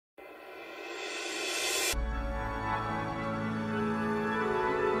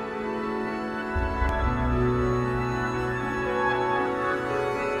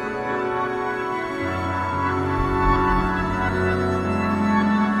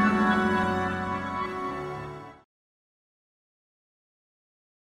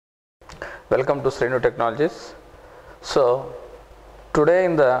Welcome to Sreenu Technologies. So today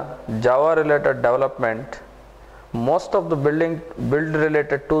in the Java related development, most of the build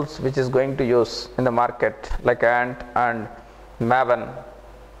related tools which is going to use in the market like Ant and MAVEN.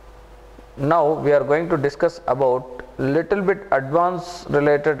 Now we are going to discuss about little bit advanced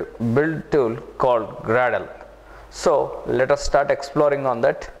related build tool called Gradle. So let us start exploring on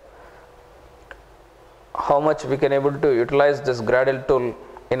that, how much we can able to utilize this Gradle tool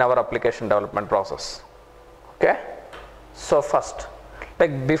in our application development process. Okay, so first,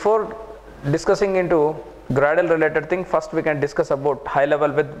 like before discussing into Gradle related thing, first we can discuss about high level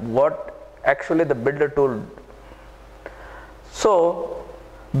with what actually the builder tool. So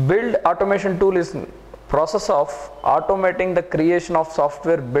build automation tool is process of automating the creation of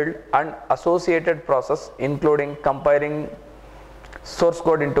software build and associated process, including compiling source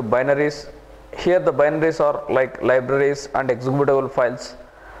code into binaries. Here the binaries are like libraries and executable files,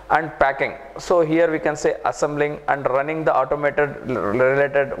 and packing. So here we can say assembling and running the automated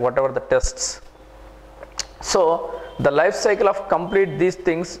related whatever the tests. So the life cycle of complete these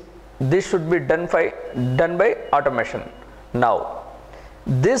things, this should be done by automation. Now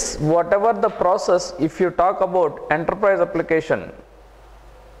this whatever the process, if you talk about enterprise application,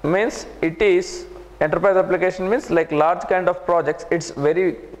 means it is enterprise application means like large kind of projects, it's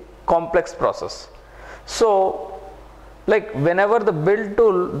very complex process. So like whenever the build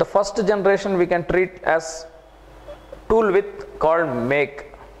tool, the first generation we can treat as tool with called Make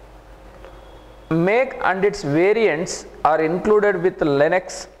and its variants are included with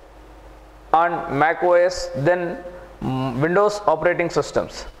Linux and Mac OS, then Windows operating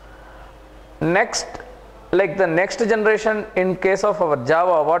systems. Next, like the next generation in case of our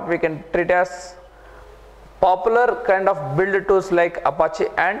Java, what we can treat as popular kind of build tools like Apache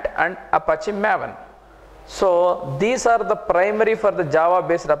Ant and Apache Maven. So these are the primary for the Java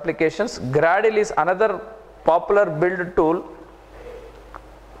based applications. Gradle is another popular build tool.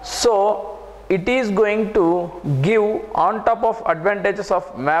 So it is going to give on top of advantages of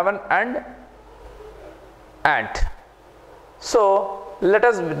Maven and Ant. So let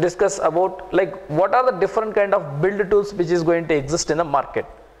us discuss about like what are the different kind of build tools which is going to exist in the market.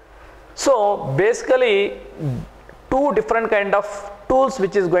 So basically two different kind of tools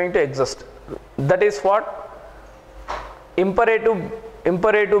which is going to exist. That is what imperative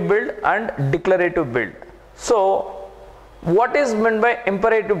build and declarative build. So what is meant by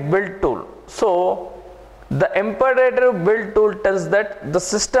imperative build tool? So the imperative build tool tells that the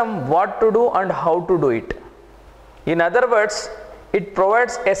system what to do and how to do it. In other words, it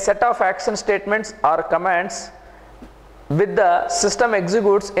provides a set of action statements or commands with the system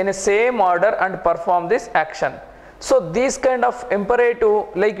executes in a same order and perform this action. So these kind of imperative,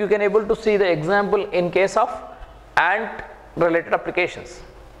 like you can able to see the example in case of Ant related applications,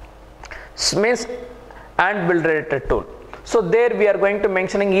 means Ant build related tool. So there we are going to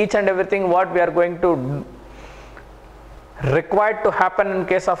mentioning each and everything what we are going to required to happen in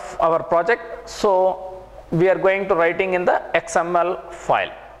case of our project. So we are going to writing in the XML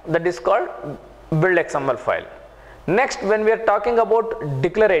file, that is called build XML file. Next, when we are talking about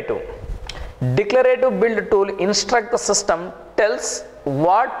declarative build tool instruct the system, tells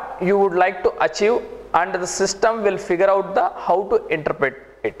what you would like to achieve and the system will figure out the how to interpret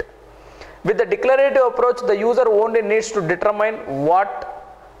it. With the declarative approach, the user only needs to determine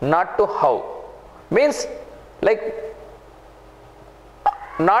what, not to how. Means like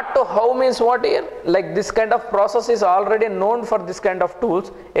not to how means what here, like this kind of process is already known for this kind of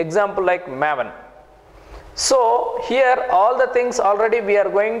tools, example like Maven. So here all the things already we are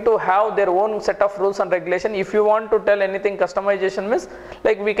going to have their own set of rules and regulation. If you want to tell anything customization means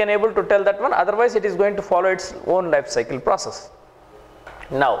like we can able to tell that one, otherwise it is going to follow its own life cycle process.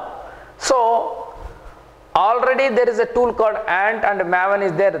 Now, so already there is a tool called Ant and Maven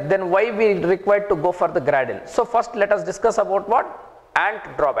is there, then why we required to go for the Gradle? So first let us discuss about what Ant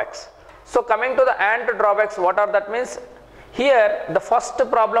drawbacks. So coming to the Ant drawbacks, what are that means? Here the first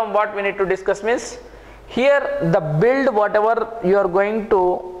problem what we need to discuss means, here the build whatever you are going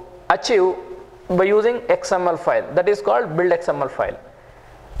to achieve by using XML file, that is called build XML file.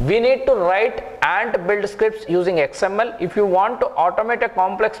 We need to write Ant build scripts using XML. If you want to automate a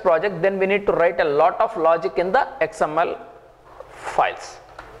complex project, then we need to write a lot of logic in the XML files.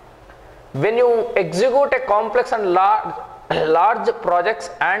 When you execute a complex and large projects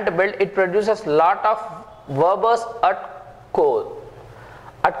Ant build, it produces lot of verbose at code.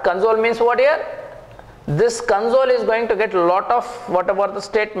 At console means what here? This console is going to get a lot of whatever the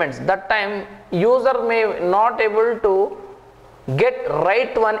statements. That time user may not able to get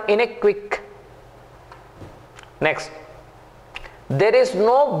right one in a quick. Next, there is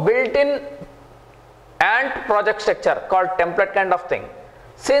no built-in ANT project structure called template kind of thing.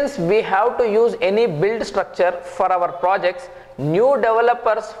 Since we have to use any build structure for our projects, new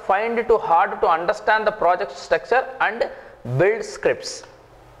developers find it too hard to understand the project structure and build scripts.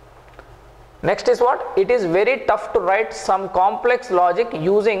 Next is what? It is very tough to write some complex logic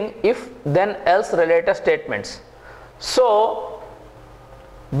using if then else related statements. So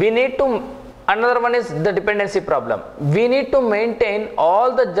we need to, another one is the dependency problem. We need to maintain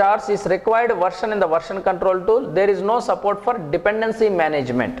all the jars is required version in the version control tool. There is no support for dependency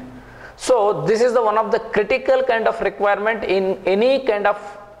management. So this is the one of the critical kind of requirement in any kind of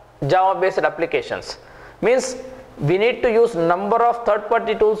Java based applications. Means we need to use number of third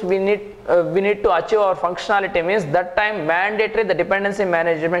party tools, we need to achieve our functionality, means that time mandatory the dependency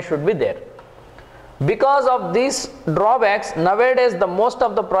management should be there. Because of these drawbacks, nowadays the most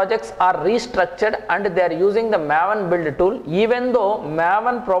of the projects are restructured and they are using the MAVEN build tool, even though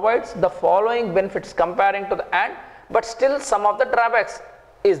MAVEN provides the following benefits comparing to the ANT, but still some of the drawbacks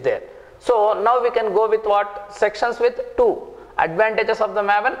is there. So now we can go with what? Sections with two. Advantages of the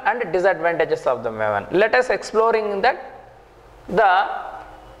MAVEN and disadvantages of the MAVEN. Let us exploring that the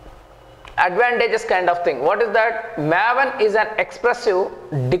advantages kind of thing. What is that? MAVEN is an expressive,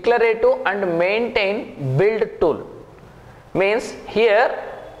 declarative and maintain build tool. Means here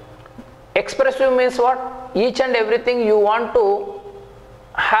expressive means what? Each and everything you want to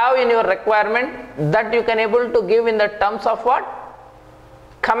have in your requirement that you can able to give in the terms of what?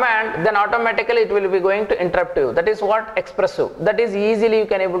 Command, then automatically it will be going to interrupt you. That is what? Expressive. That is easily you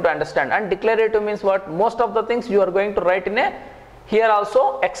can able to understand. And declarative means what? Most of the things you are going to write in a here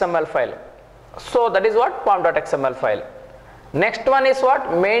also XML file. So that is what? pom.xml file. Next one is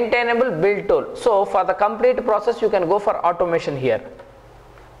what? Maintainable build tool. So for the complete process you can go for automation here.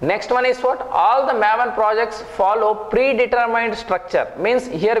 Next one is what? All the MAVEN projects follow predetermined structure. Means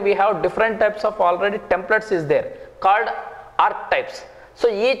here we have different types of already templates is there called archetypes. So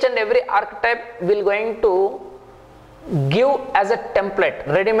each and every archetype will going to give as a template,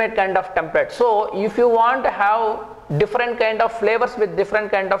 ready-made kind of template. So if you want to have different kind of flavors with different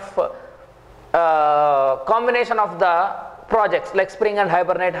kind of combination of the projects like Spring and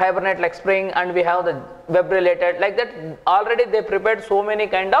Hibernate like Spring, and we have the web related like that, already they prepared so many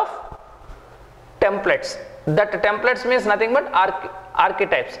kind of templates. That templates means nothing but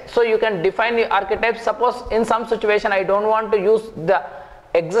archetypes. So you can define the archetypes. Suppose in some situation I don't want to use the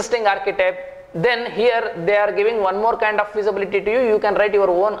existing archetype, then here they are giving one more kind of feasibility to you. You can write your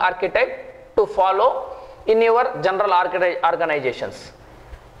own archetype to follow in your general organizations.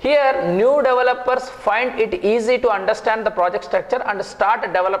 Here new developers find it easy to understand the project structure and start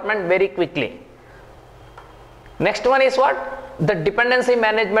development very quickly. Next one is what? The dependency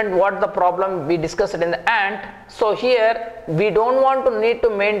management, what the problem we discussed in the ANT. So here we don't want to need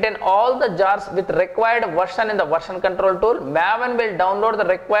to maintain all the jars with required version in the version control tool. MAVEN will download the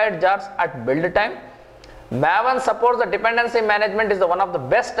required jars at build time. MAVEN supports the dependency management is the one of the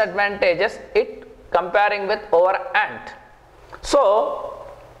best advantages it comparing with over ANT. So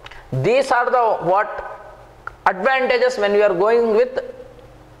these are the what advantages when we are going with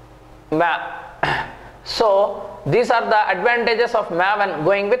so these are the advantages of MAVEN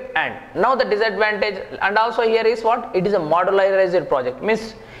going with ANT. Now the disadvantage, and also here is what? It is a modularized project.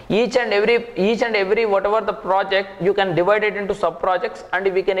 Means each and every whatever the project you can divide it into sub projects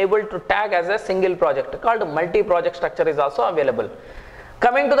and we can able to tag as a single project called multi-project structure is also available.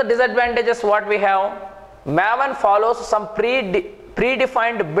 Coming to the disadvantages, what we have? MAVEN follows some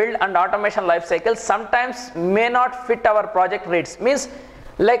predefined build and automation life cycle, sometimes may not fit our project needs. Means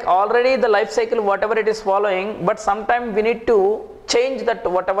like already the life cycle whatever it is following, but sometime we need to change that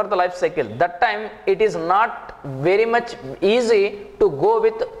whatever the life cycle. That time it is not very much easy to go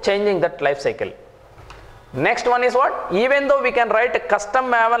with changing that life cycle. Next one is what? Even though we can write a custom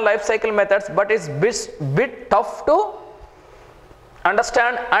MAVEN life cycle methods, but it's bit tough to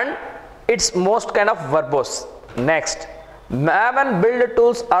understand and it's most kind of verbose. Next, MAVEN build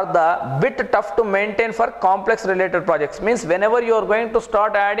tools are the bit tough to maintain for complex related projects. Means whenever you are going to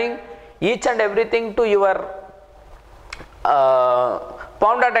start adding each and everything to your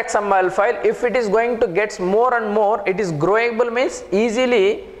pom.xml file, if it is going to get more and more, it is growable, means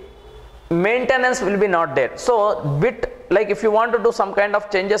easily maintenance will be not there. So bit like if you want to do some kind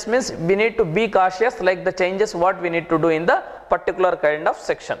of changes, means we need to be cautious like the changes what we need to do in the particular kind of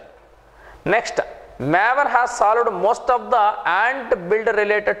section. Next, MAVEN has solved most of the ANT build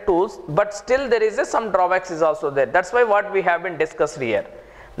related tools, but still there is some drawbacks is also there. That's why what we have been discussed here.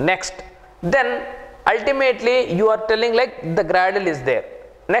 Next, then ultimately you are telling like the Gradle is there.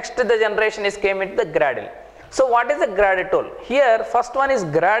 Next the generation is came into the Gradle. So what is a Gradle tool? Here first one is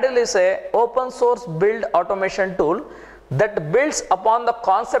Gradle is a open source build automation tool that builds upon the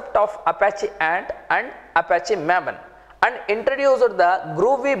concept of Apache Ant and Apache Maven and introduced the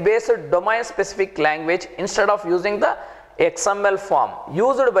Groovy based domain specific language instead of using the XML form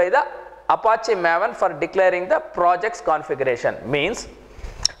used by the Apache Maven for declaring the project's configuration. Means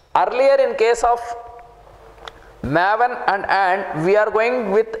earlier in case of Maven and Ant we are going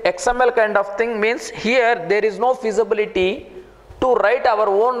with XML kind of thing, means here there is no feasibility to write our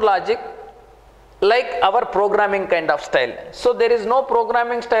own logic like our programming kind of style. So there is no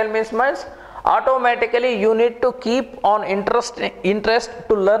programming style means automatically you need to keep on interest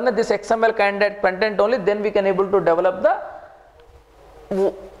to learn this XML content only, then we can able to develop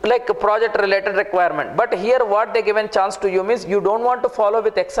the like project related requirement. But here what they given chance to you means you don't want to follow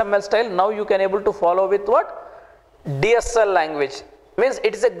with XML style, now you can able to follow with what? DSL language, means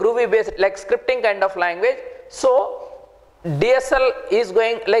it is a Groovy based like scripting kind of language. So DSL is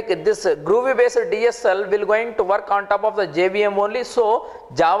going like this Groovy based DSL will going to work on top of the JVM only. So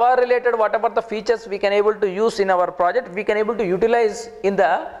Java related whatever the features we can able to use in our project, we can able to utilize in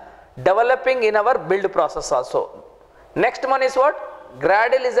the developing in our build process also. Next one is what?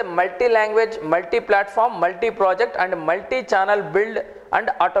 Gradle is a multi-language, multi-platform, multi-project and multi-channel build and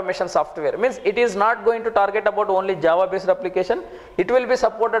automation software. Means it is not going to target about only Java based application. It will be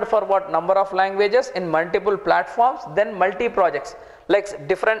supported for what number of languages in multiple platforms, then multi-projects like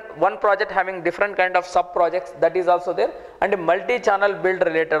different one project having different kind of sub projects, that is also there, and multi-channel build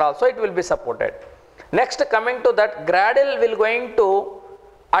related also it will be supported. Next coming to that, Gradle will going to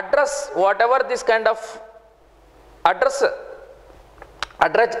address whatever this kind of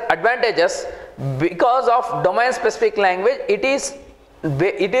advantages because of domain specific language. It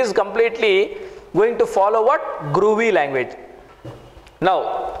is completely going to follow what? Groovy language.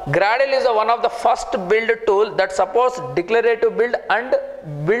 Now Gradle is one of the first build tool that supports declarative build and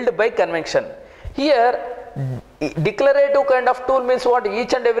build by convention. Here declarative kind of tool means what?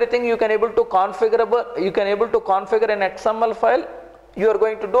 Each and everything you can able to configure an XML file you are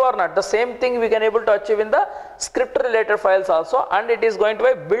going to do or not. The same thing we can able to achieve in the script related files also, and it is going to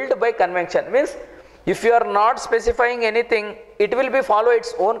be build by convention. Means if you are not specifying anything, it will be follow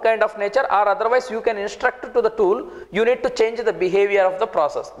its own kind of nature, or otherwise you can instruct to the tool, you need to change the behavior of the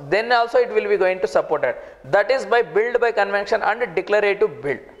process, then also it will be going to support it. That is by build by convention and declarative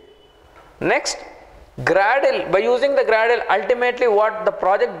build. Next, Gradle, by using the Gradle, ultimately what? The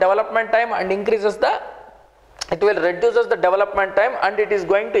project development time and increases the, it will reduces the development time and it is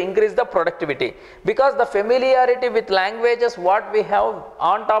going to increase the productivity, because the familiarity with languages what we have,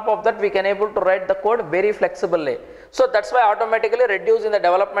 on top of that we can able to write the code very flexibly. So that's why automatically reducing the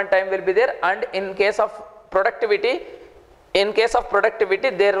development time will be there, and in case of productivity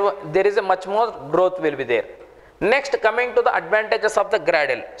there is a much more growth will be there. Next coming to the advantages of the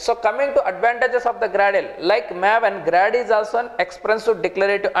Gradle. So coming to advantages of the Gradle, like Maven, Gradle is also an expensive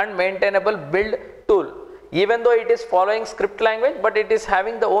declarative and maintainable build tool. Even though it is following script language, but it is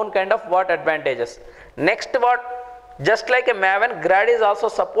having the own kind of what advantages. Next what? Just like a Maven, Gradle is also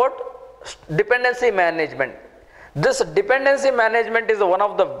support dependency management. This dependency management is one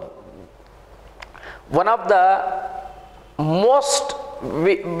of the most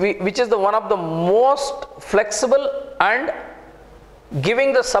which is the one of the most flexible and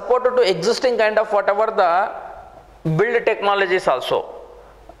giving the support to existing kind of whatever the build technologies also.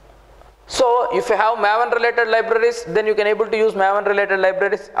 So if you have Maven related libraries, then you can able to use Maven related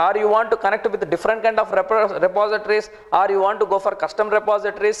libraries, or you want to connect with different kind of repositories, or you want to go for custom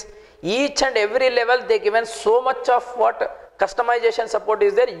repositories. Each and every level they given so much of what customization support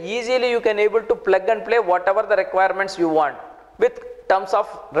is there. Easily you can able to plug and play whatever the requirements you want with terms of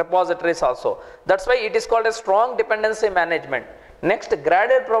repositories also. That's why it is called a strong dependency management. Next,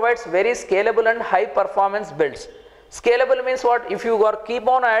 Gradle provides very scalable and high performance builds. Scalable means what? If you are keep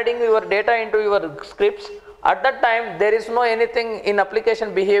on adding your data into your scripts, at that time there is no anything in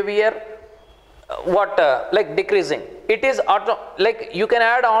application behavior like decreasing. It is auto, like you can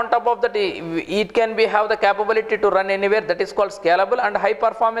add on top of that, it can be have the capability to run anywhere. That is called scalable. And high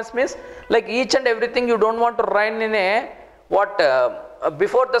performance means like each and everything you don't want to run in a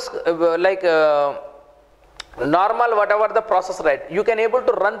before this normal whatever the process, right? You can able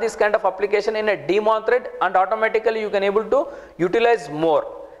to run this kind of application in a daemon thread, and automatically you can able to utilize more.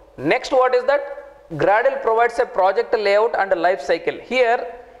 Next, what is that? Gradle provides a project layout and a life cycle. Here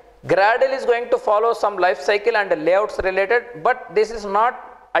Gradle is going to follow some life cycle and layouts related, but this is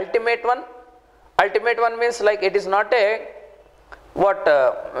not ultimate one. Ultimate one means like it is not a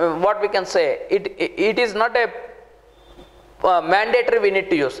what we can say, it is not a mandatory we need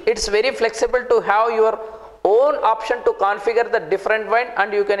to use. It's very flexible to have your own option to configure the different one,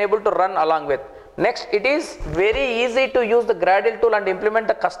 and you can able to run along with. Next, it is very easy to use the Gradle tool and implement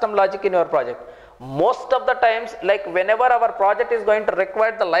the custom logic in your project. Most of the times, like whenever our project is going to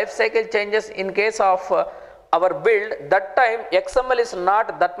require the life cycle changes in case of our build, that time XML is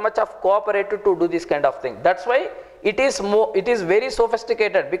not that much of cooperative to do this kind of thing. That's why it is very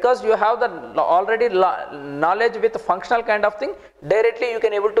sophisticated, because you have the already knowledge with functional kind of thing. Directly you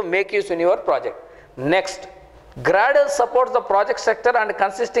can able to make use in your project. Next, Gradle supports the project sector and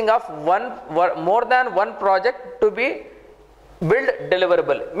consisting of more than one project to be build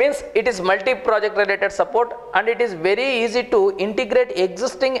deliverable. Means it is multi-project related support, and it is very easy to integrate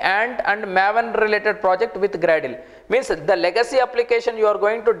existing and MAVEN related project with Gradle. Means the legacy application you are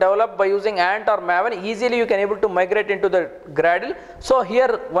going to develop by using Ant or MAVEN, easily you can able to migrate into the Gradle. So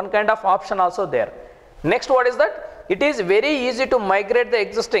here one kind of option also there. Next, what is that? It is very easy to migrate the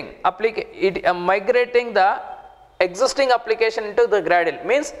existing migrating the existing application into the Gradle.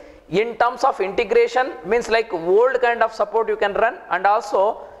 Means in terms of integration, means like old kind of support you can run, and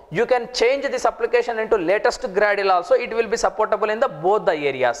also you can change this application into latest Gradle also. It will be supportable in the both the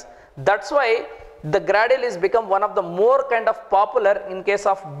areas. That's why the Gradle is become one of the more kind of popular in case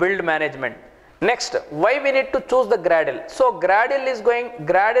of build management. Next, why we need to choose the Gradle? So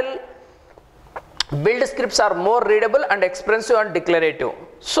Gradle build scripts are more readable and expressive and declarative.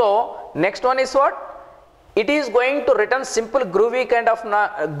 So next one is what? It is going to return simple groovy kind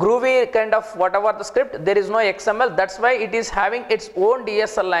of whatever the script. There is no XML. That's why it is having its own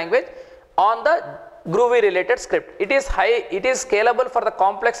DSL language on the groovy related script. It is scalable for the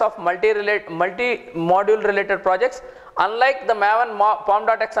complex of multi-module related projects. Unlike the MAVEN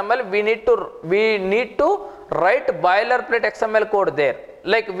pom.xml, we need to write boilerplate XML code there.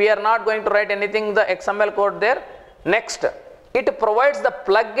 Like we are not going to write anything the XML code there. Next, it provides the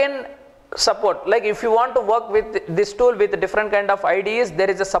plugin support. Like if you want to work with this tool with different kind of IDEs, there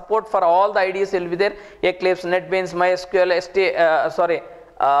is a support for all the IDEs will be there. Eclipse, NetBeans, MySQL,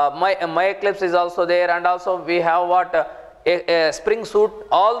 MyEclipse is also there, and also we have what Spring Suite.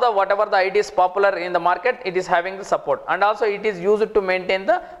 All the whatever the IDEs popular in the market, it is having the support, and also it is used to maintain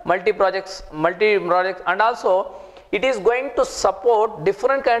the multi-projects, and also it is going to support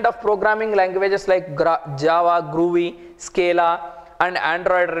different kind of programming languages like Java, Groovy, Scala, and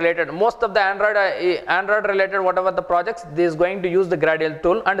Android related. Most of the Android related whatever the projects, this is going to use the Gradle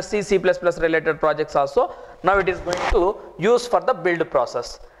tool, and C++ related projects also. Now it is going to use for the build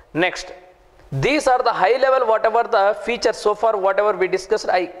process. Next, these are the high level whatever the features so far whatever we discussed,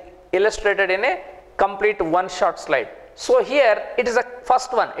 I illustrated in a complete one shot slide. So here it is a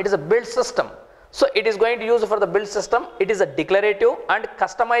first one, it is a build system. So it is going to use for the build system. It is a declarative and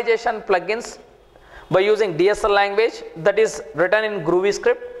customization plugins by using DSL language that is written in Groovy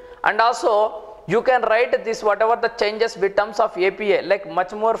script, and also you can write this whatever the changes with terms of API, like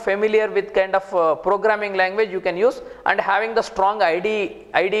much more familiar with kind of programming language you can use, and having the strong IDE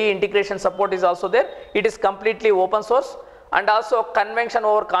integration support is also there. It is completely open source, and also convention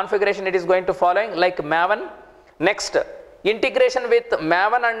over configuration it is going to following like MAVEN. Next, integration with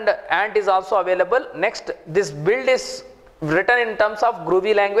MAVEN and Ant is also available. Next, this build is written in terms of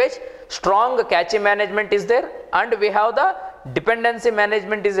Groovy language. Strong cache management is there, and we have the dependency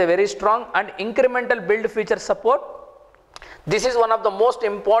management is a very strong, and incremental build feature support. This is one of the most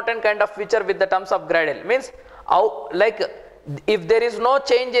important kind of feature with the terms of Gradle. Means like if there is no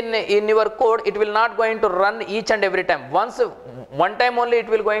change in your code, it will not going to run each and every time. One time only it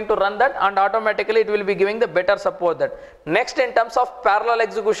will going to run that, and automatically it will be giving the better support that. Next, in terms of parallel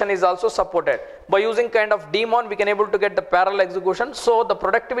execution is also supported. By using kind of daemon, we can able to get the parallel execution. So the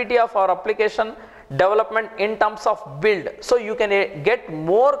productivity of our application development in terms of build, so you can get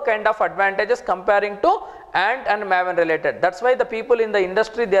more kind of advantages comparing to Ant and MAVEN related. That's why the people in the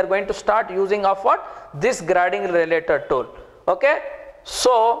industry, they are going to start using of what? This Gradle related tool. Okay,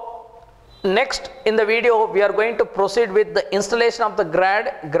 so next in the video we are going to proceed with the installation of the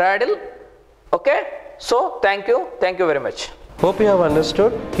Gradle. Okay, so thank you very much. Hope you have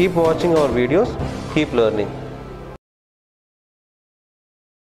understood. Keep watching our videos, keep learning.